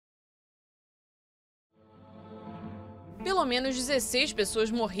Pelo menos 16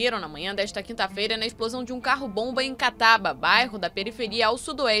 pessoas morreram na manhã desta quinta-feira na explosão de um carro-bomba em Qatana, bairro da periferia ao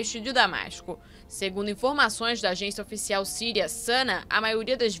sudoeste de Damasco. Segundo informações da agência oficial síria SANA, a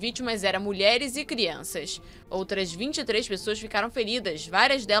maioria das vítimas eram mulheres e crianças. Outras 23 pessoas ficaram feridas,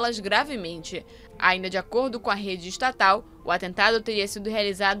 várias delas gravemente. Ainda de acordo com a rede estatal, o atentado teria sido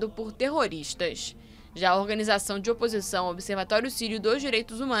realizado por terroristas. Já a organização de oposição ao Observatório Sírio dos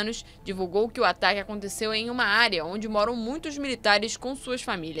Direitos Humanos divulgou que o ataque aconteceu em uma área onde moram muitos militares com suas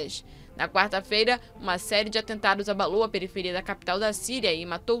famílias. Na quarta-feira, uma série de atentados abalou a periferia da capital da Síria e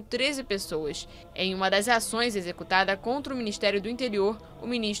matou 13 pessoas. Em uma das ações executada contra o Ministério do Interior, o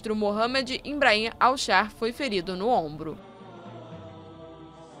ministro Mohammed Ibrahim al-Shar foi ferido no ombro.